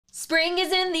Spring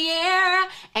is in the air,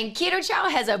 and Keto Chow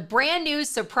has a brand new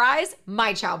surprise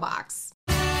My Chow box.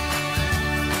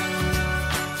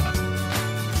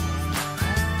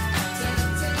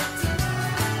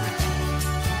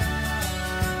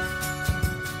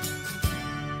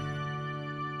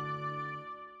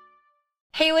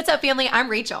 Hey, what's up, family? I'm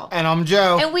Rachel. And I'm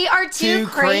Joe. And we are Two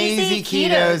Crazy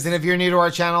Ketos. And if you're new to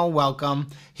our channel, welcome.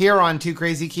 Here on Two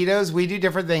Crazy Ketos, we do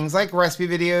different things like recipe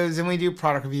videos and we do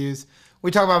product reviews. We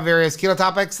talk about various keto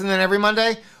topics, and then every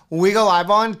Monday, we go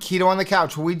live on Keto on the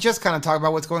Couch, where we just kind of talk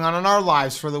about what's going on in our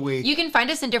lives for the week. You can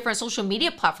find us in different social media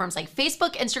platforms like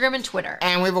Facebook, Instagram, and Twitter.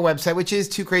 And we have a website, which is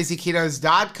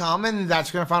twocrazyketos.com, and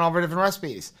that's where you're going to find all of our different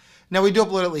recipes. Now, we do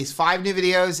upload at least 5 new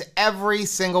videos every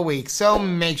single week, so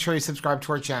make sure you subscribe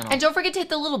to our channel. And don't forget to hit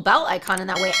the little bell icon, and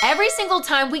that way every single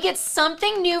time we get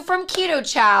something new from Keto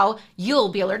Chow, you'll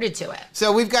be alerted to it.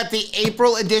 So we've got the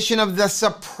April edition of the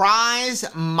surprise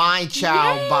My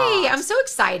Chow box. I'm so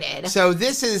excited. So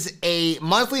this is a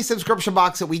monthly subscription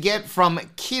box that we get from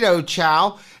Keto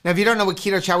Chow. Now, if you don't know what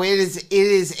Keto Chow is, it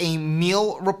is a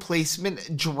meal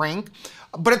replacement drink.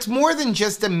 But it's more than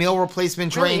just a meal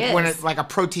replacement drink when it's like a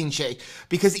protein shake,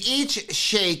 because each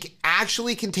shake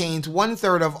actually contains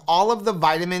 1/3 of all of the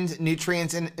vitamins,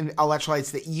 nutrients, and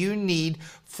electrolytes that you need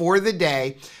for the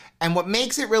day. And what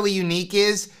makes it really unique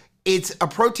is it's a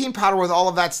protein powder with all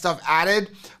of that stuff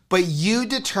added, but you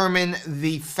determine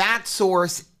the fat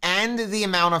source and the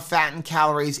amount of fat and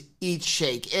calories each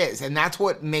shake is. And that's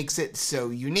what makes it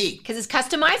so unique. Because it's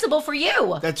customizable for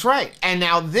you. That's right. And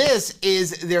now this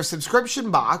is their subscription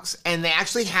box, and they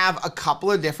actually have a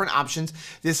couple of different options.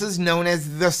 This is known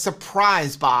as the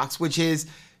surprise box, which is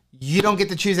you don't get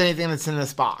to choose anything that's in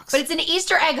this box. But it's an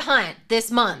Easter egg hunt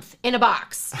this month in a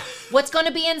box. What's going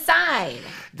to be inside?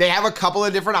 They have a couple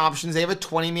of different options. They have a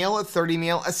 20 meal, a 30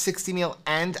 meal, a 60 meal,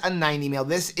 and a 90 meal.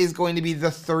 This is going to be the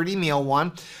 30 meal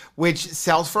one, which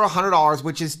sells for $100,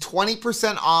 which is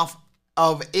 20% off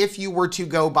of if you were to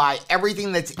go buy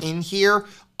everything that's in here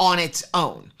on its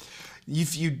own.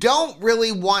 If you don't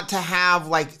really want to have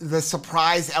like the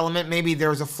surprise element, maybe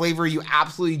there's a flavor you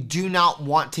absolutely do not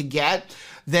want to get,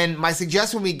 then my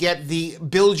suggestion would be get the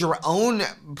Build Your Own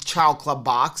Chow Club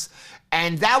box.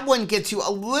 And that one gets you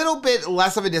a little bit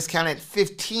less of a discount at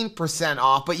 15%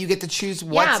 off, but you get to choose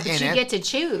what's in it. Yeah, but you get to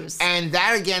choose. And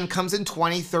that, again, comes in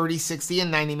 20, 30, 60,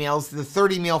 and 90 meals. The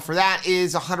 30 meal for that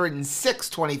is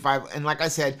 $106.25. And like I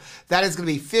said, that is going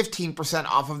to be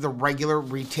 15% off of the regular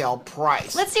retail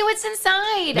price. Let's see what's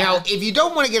inside. Now, if you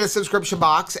don't want to get a subscription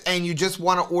box and you just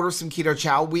want to order some Keto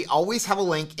Chow, we always have a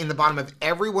link in the bottom of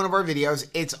every one of our videos.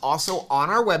 It's also on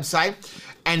our website.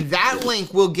 And that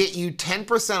link will get you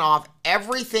 10% off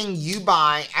everything you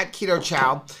buy at Keto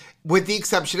Chow, with the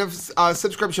exception of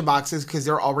subscription boxes, because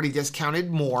they're already discounted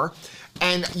more.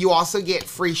 And you also get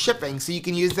free shipping, so you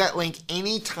can use that link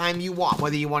anytime you want,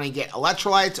 whether you want to get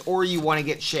electrolytes or you want to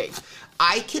get shakes.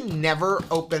 I can never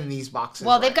open these boxes.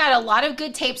 Well, they've got a lot of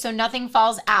good tape, so nothing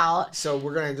falls out. So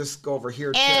we're going to just go over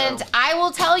here, and too. I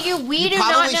will tell you, we do not know.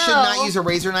 You probably should not use a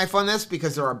razor knife on this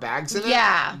because there are bags in it.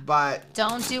 Yeah. But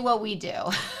don't do what we do.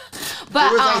 But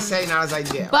do as I say, not as I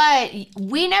do. But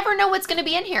we never know what's going to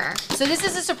be in here. So this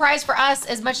is a surprise for us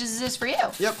as much as it is for you.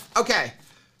 Yep. Okay.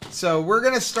 So we're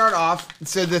going to start off.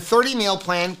 So the 30 meal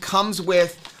plan comes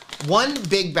with one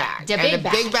big bag. The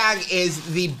big bag is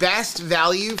the best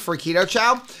value for Keto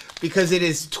Chow because it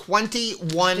is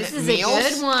 21 meals. This is a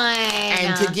good one.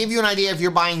 And to give you an idea, if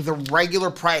you're buying the regular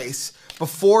price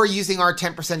before using our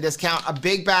 10% discount, a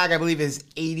big bag, I believe, is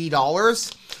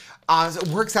 $80. So it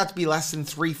works out to be less than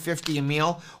 $3.50 a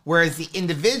meal, whereas the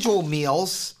individual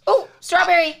meals... Oh,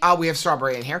 strawberry. We have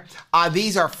strawberry in here.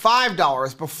 These are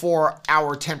 $5 before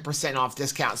our 10% off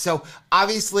discount. So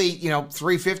obviously, you know,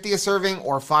 $3.50 a serving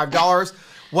or $5.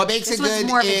 What makes it good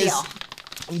is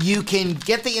you can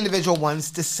get the individual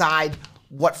ones, decide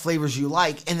what flavors you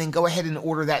like, and then go ahead and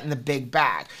order that in the big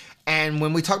bag. And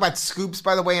when we talk about scoops,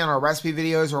 by the way, on our recipe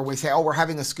videos, or we say, oh, we're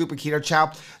having a scoop of Keto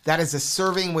Chow, that is a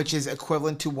serving, which is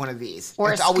equivalent to one of these.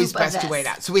 Or it's always best to weigh it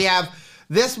out. So we have,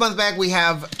 this month bag, we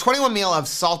have 21 meal of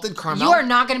salted caramel. You are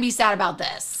not going to be sad about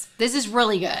this. This is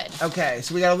really good. Okay,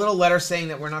 so we got a little letter saying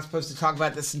that we're not supposed to talk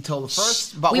about this until the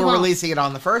 1st, but we're releasing it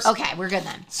on the 1st. Okay, we're good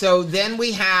then. So then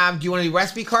we have, do you want to do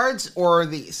recipe cards or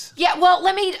these? Yeah, well,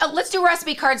 let's do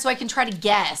recipe cards so I can try to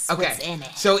guess what's in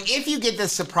it. So if you get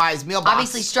this surprise meal box,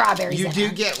 obviously strawberries you do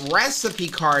get recipe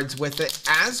cards with it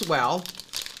as well.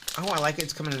 Oh, I like it.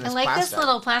 It's coming in this plastic. This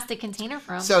little plastic container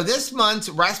from. So this month's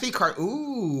recipe card.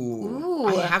 Ooh.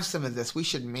 I have some of this. We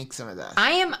should make some of this.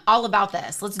 I am all about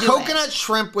this. Let's do Coconut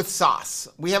shrimp with sauce.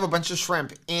 We have a bunch of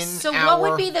shrimp in So what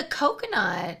would be the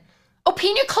coconut? Oh,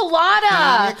 pina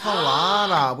colada. Pina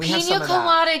colada. We have some Pina of that.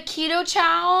 colada keto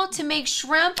chow to make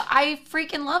shrimp. I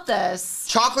freaking love this.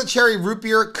 Chocolate cherry root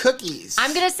beer cookies.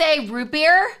 I'm going to say root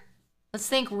beer. Let's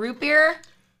think root beer.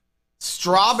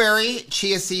 Strawberry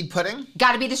chia seed pudding.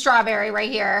 Got to be the strawberry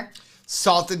right here.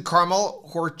 Salted caramel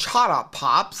horchata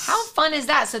pops. How fun is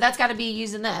that? So that's got to be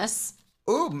using this.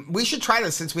 Ooh, we should try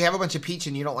this since we have a bunch of peach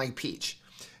and you don't like peach.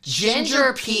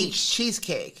 Ginger peach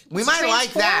cheesecake. We Let's might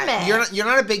like that. transform it. You're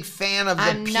not a big fan of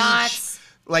the peach,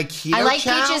 like keto I like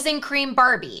chow? peaches and cream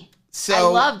Barbie. So I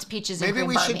loved peaches and cream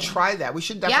maybe Barbie. we should try that. We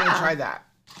should definitely try that.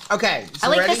 Okay, so I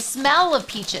like ready? the smell of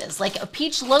peaches, like a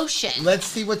peach lotion. Let's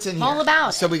see what's in here. All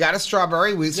about So it. we got a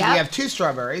strawberry. So we Yep. have 2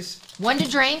 strawberries. One to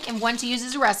drink and one to use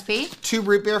as a recipe. 2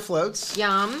 root beer floats.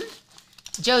 Yum.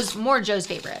 Joe's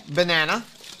favorite. Banana.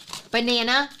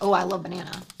 Banana. Oh, I love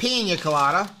banana. Pina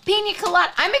colada. Pina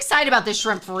colada. I'm excited about this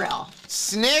shrimp for real.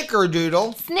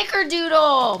 Snickerdoodle.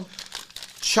 Snickerdoodle.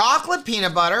 Chocolate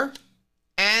peanut butter.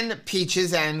 And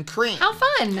peaches and cream. How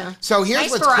fun. So here's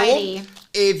Nice what's variety. cool.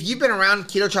 If you've been around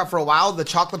keto chow for a while, the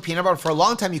chocolate peanut butter, for a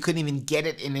long time, you couldn't even get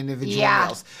it in individual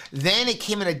meals. Then it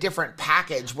came in a different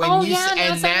package. Now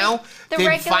it's Now like the they've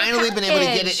regular finally been able to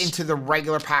get it package. into the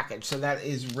regular package. So that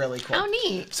is really cool. How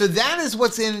neat. So that is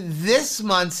what's in this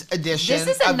month's edition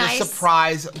This is a of nice- the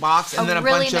surprise box. And a then a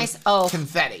really bunch nice- of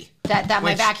confetti. That my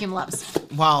Which- vacuum loves.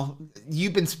 Well,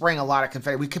 you've been spraying a lot of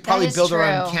confetti. We could probably is build our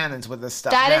own true. cannons with this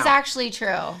stuff That is now. actually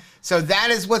true. So that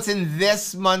is what's in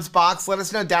this month's box. Let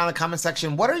us know down in the comment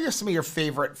section. What are some of your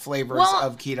favorite flavors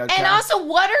of keto chow? And also,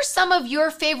 what are some of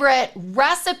your favorite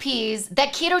recipes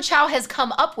that keto chow has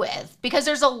come up with? Because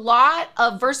there's a lot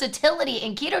of versatility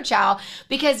in keto chow.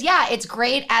 Because yeah, it's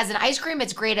great as an ice cream.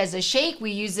 It's great as a shake.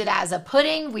 We use it as a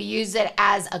pudding. We use it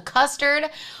as a custard.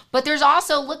 But there's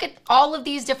also, look at all of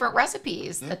these different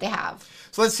recipes that they have.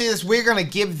 So let's see this. We're going to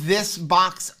give this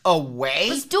box away.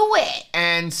 Let's do it.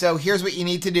 And so here's what you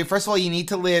need to do. First of all, you need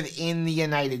to live in the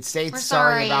United States. We're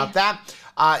Sorry sorry. about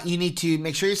that. You need to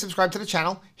make sure you subscribe to the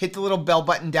channel. Hit the little bell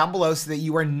button down below so that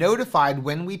you are notified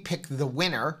when we pick the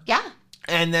winner. Yeah.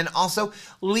 And then also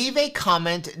leave a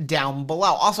comment down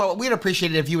below. Also, we'd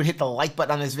appreciate it if you would hit the like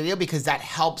button on this video because that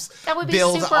helps That would be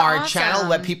build super our awesome. channel,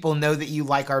 let people know that you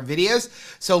like our videos.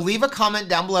 So leave a comment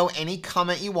down below, any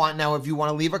comment you want. Now, if you want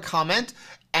to leave a comment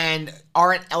and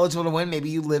aren't eligible to win, maybe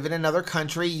you live in another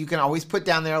country, you can always put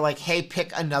down there like, hey,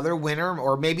 pick another winner.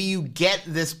 Or maybe you get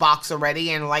this box already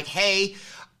and like, hey,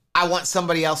 I want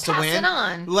somebody else to Pass win. it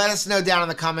on. Let us know down in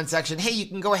the comment section. Hey, you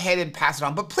can go ahead and pass it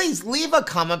on. But please leave a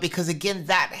comment because, again,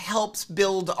 that helps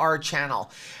build our channel.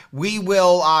 We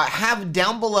will have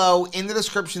down below in the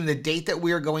description the date that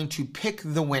we are going to pick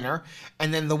the winner.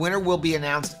 And then the winner will be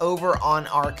announced over on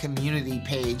our community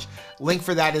page. Link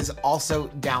for that is also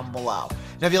down below.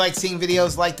 Now, if you like seeing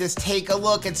videos like this, take a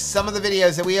look at some of the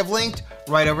videos that we have linked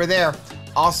right over there.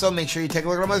 Also, make sure you take a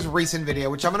look at our most recent video,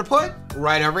 which I'm going to put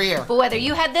right over here. But whether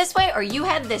you head this way or you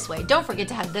head this way, don't forget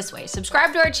to head this way.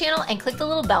 Subscribe to our channel and click the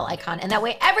little bell icon. And that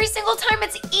way, every single time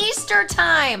it's Easter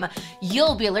time,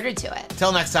 you'll be alerted to it.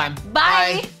 Till next time.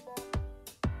 Bye.